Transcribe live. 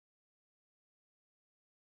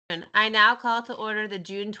I now call to order the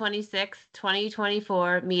June 26,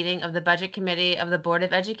 2024 meeting of the Budget Committee of the Board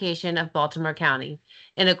of Education of Baltimore County.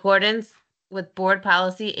 In accordance with Board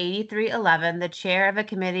Policy 8311, the chair of a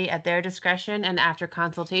committee at their discretion and after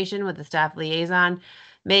consultation with the staff liaison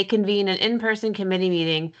may convene an in-person committee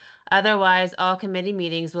meeting. Otherwise, all committee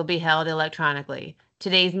meetings will be held electronically.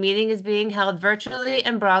 Today's meeting is being held virtually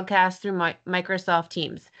and broadcast through Microsoft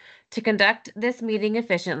Teams. To conduct this meeting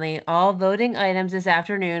efficiently, all voting items this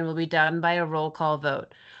afternoon will be done by a roll call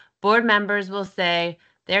vote. Board members will say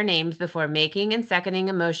their names before making and seconding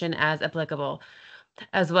a motion as applicable,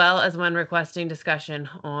 as well as when requesting discussion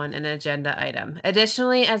on an agenda item.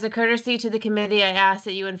 Additionally, as a courtesy to the committee, I ask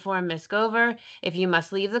that you inform Ms. Gover if you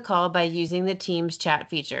must leave the call by using the Teams chat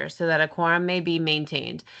feature so that a quorum may be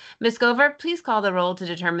maintained. Ms. Gover, please call the roll to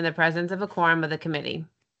determine the presence of a quorum of the committee.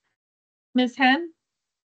 Ms. Henn?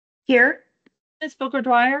 Here. Ms.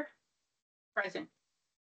 Booker-Dwyer? Present.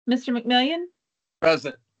 Mr. McMillian?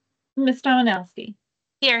 Present. Ms. Dominowski?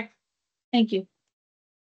 Here. Thank you.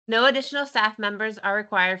 No additional staff members are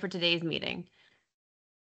required for today's meeting.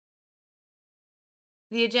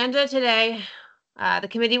 The agenda today, the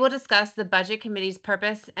committee will discuss the Budget Committee's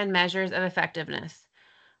purpose and measures of effectiveness.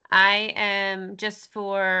 I am, just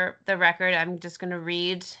for the record, I'm just going to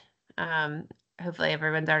read, hopefully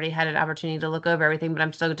everyone's already had an opportunity to look over everything, but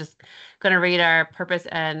I'm still just going to read our purpose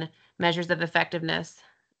and measures of effectiveness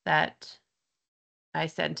that I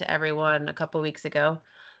sent to everyone a couple weeks ago.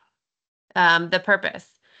 The purpose.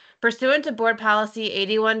 Pursuant to Board Policy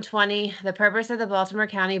 8120, the purpose of the Baltimore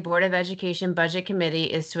County Board of Education Budget Committee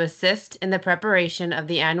is to assist in the preparation of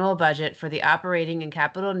the annual budget for the operating and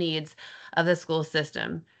capital needs of the school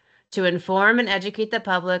system, to inform and educate the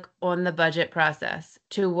public on the budget process,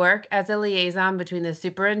 to work as a liaison between the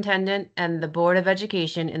superintendent and the Board of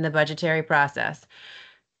Education in the budgetary process,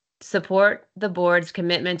 support the board's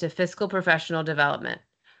commitment to fiscal professional development.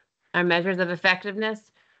 Our measures of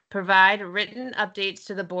effectiveness: provide written updates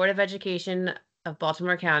to the Board of Education of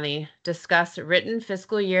Baltimore County, discuss written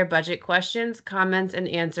fiscal year budget questions, comments, and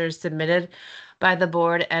answers submitted by the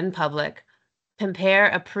board and public, compare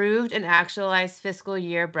approved and actualized fiscal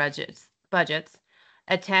year budgets,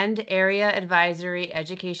 attend area advisory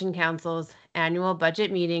education councils, annual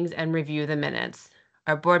budget meetings, and review the minutes.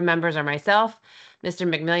 Our board members are myself, Mr.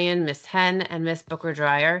 McMillian, Ms. Henn, and Ms.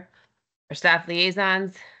 Booker-Dwyer. Our staff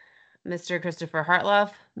liaisons: Mr. Christopher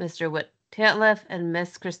Hartloff, Mr. Whit Tantliff, and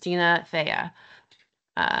Ms. Christina Fea.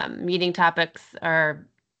 Meeting topics are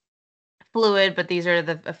fluid, but these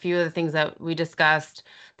are a few of the things that we discussed: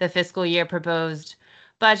 the fiscal year proposed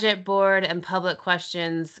budget, board and public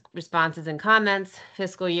questions, responses and comments,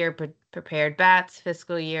 fiscal year prepared BATs,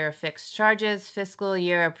 fiscal year fixed charges, fiscal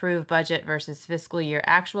year approved budget versus fiscal year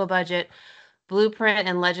actual budget, blueprint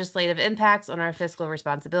and legislative impacts on our fiscal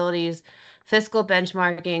responsibilities, fiscal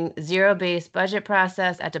benchmarking, zero-based budget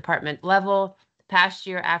process at department level, past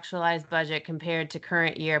year actualized budget compared to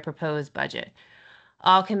current year proposed budget.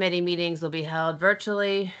 All committee meetings will be held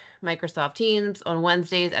virtually, Microsoft Teams, on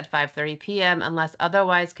Wednesdays at 5:30 p.m. unless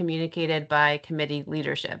otherwise communicated by committee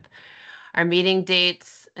leadership. Our meeting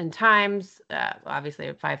dates and times, obviously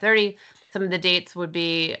at 5:30. Some of the dates would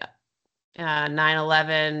be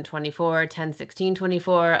 9/11/24,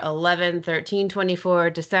 10/16/24,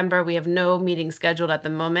 11/13/24. December, we have no meetings scheduled at the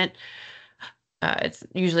moment. It's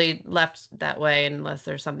usually left that way unless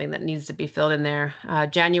there's something that needs to be filled in there.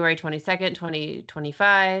 January 22nd,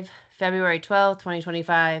 2025, February 12th,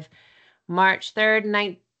 2025, March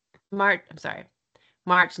 19th,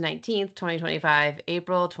 2025,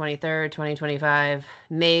 April 23rd, 2025,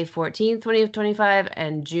 May 14th, 2025,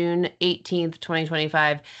 and June 18th,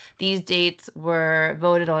 2025. These dates were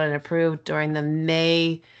voted on and approved during the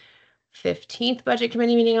May 15th Budget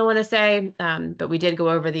Committee meeting, I want to say, but we did go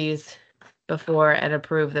over these before and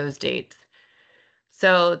approve those dates.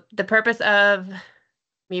 So the purpose of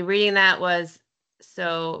me reading that was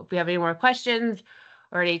so if we have any more questions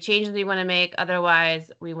or any changes we want to make.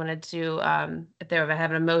 Otherwise, we wanted to, if there ever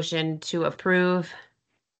have a motion to approve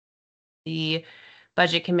the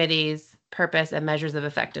Budget Committee's purpose and measures of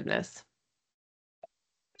effectiveness.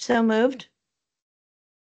 So moved.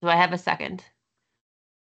 Do I have a second?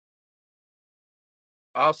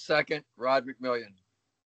 I'll second. Rod McMillian.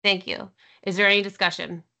 Thank you. Is there any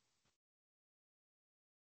discussion?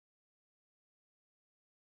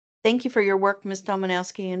 Thank you for your work, Ms.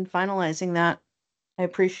 Dominowski, in finalizing that. I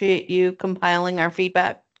appreciate you compiling our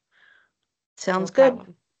feedback. Sounds good.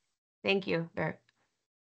 Problem. Thank you, Bert.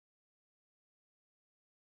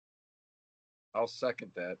 I'll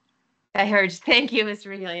second that. I heard. Thank you, Mr.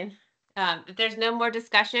 McMillian. If there's no more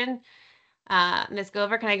discussion, Ms.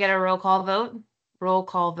 Gover, can I get a roll call vote? roll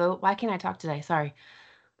call vote. Why can't I talk today? Sorry.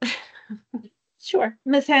 Sure.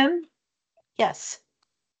 Ms. Hen, Yes.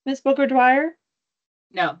 Ms. Booker Dwyer,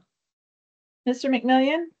 No. Mr.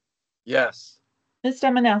 McMillan, Yes. Ms.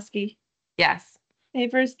 Dominowski. Yes.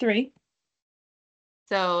 Favors 3.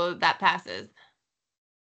 So that passes.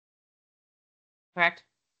 Correct?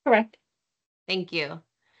 Correct. Thank you.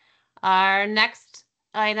 Our next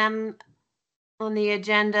item on the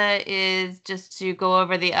agenda is just to go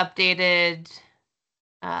over the updated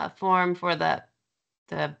form for the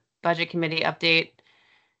budget committee update,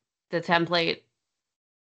 the template.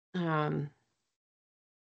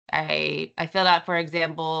 I filled out, for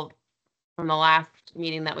example, from the last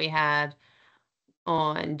meeting that we had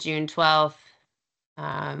on June 12th.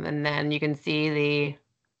 And then you can see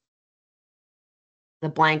the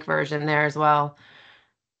blank version there as well.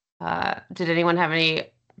 Did anyone have any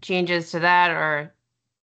changes to that, or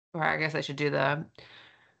I guess I should do the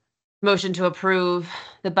motion to approve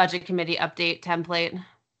the budget committee update template?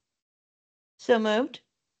 So moved.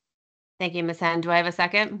 Thank you, Ms. Hen. Do I have a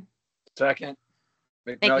second? Second.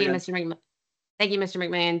 Thank you, McMillian. Mr. McMillan. Thank you, Mr.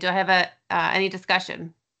 McMillan. Do I have any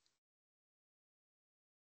discussion?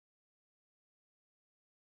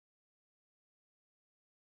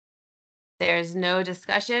 There's no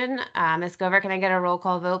discussion. Ms. Gover, can I get a roll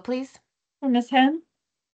call vote, please? For Ms. Hen,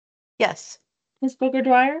 Yes. Ms. Booker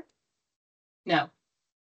Dwyer, No.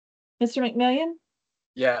 Mr. McMillan,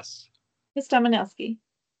 Yes. Ms. Dominowski.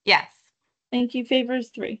 Yes. Thank you. Favors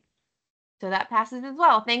 3. So that passes as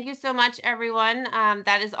well. Thank you so much, everyone.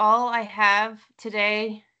 That is all I have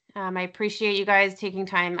today. I appreciate you guys taking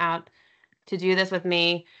time out to do this with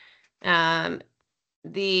me. Sorry.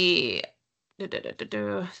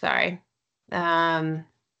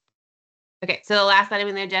 Okay, so the last item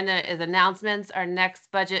on the agenda is announcements. Our next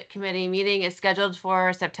budget committee meeting is scheduled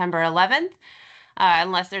for September 11th,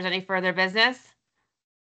 unless there's any further business.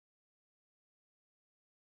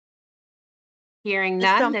 Hearing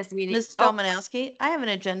none, this meeting. Ms. Oh, Dominowski, I have an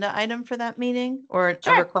agenda item for that meeting, or a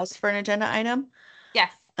Sure. request for an agenda item.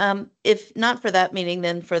 yes. If not for that meeting,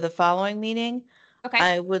 then for the following meeting, Okay.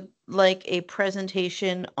 I would like a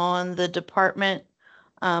presentation on the department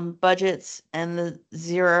budgets and the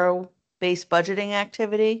zero-based budgeting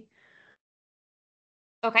activity.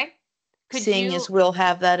 Okay. Could Seeing you? as we'll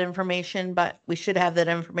have that information, but we should have that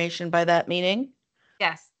information by that meeting.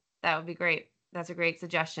 Yes, that would be great. That's a great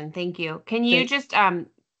suggestion. Thank you. Can you Great. just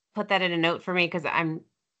put that in a note for me, because I'm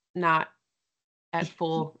not at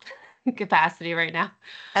full capacity right now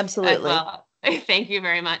as Absolutely. well. Thank you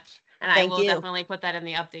very much. And I Thank will you. definitely put that in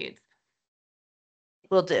the updates.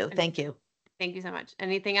 Will do. Thank you. Thank you so much.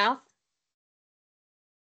 Anything else?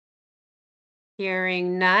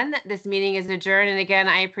 Hearing none, this meeting is adjourned. And again,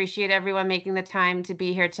 I appreciate everyone making the time to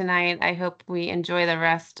be here tonight. I hope we enjoy the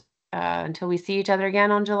rest until we see each other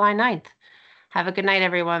again on July 9th. Have a good night,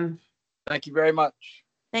 everyone. Thank you very much.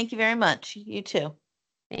 Thank you very much. You too.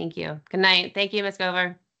 Thank you. Good night. Thank you, Ms.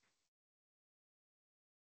 Gover.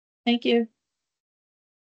 Thank you.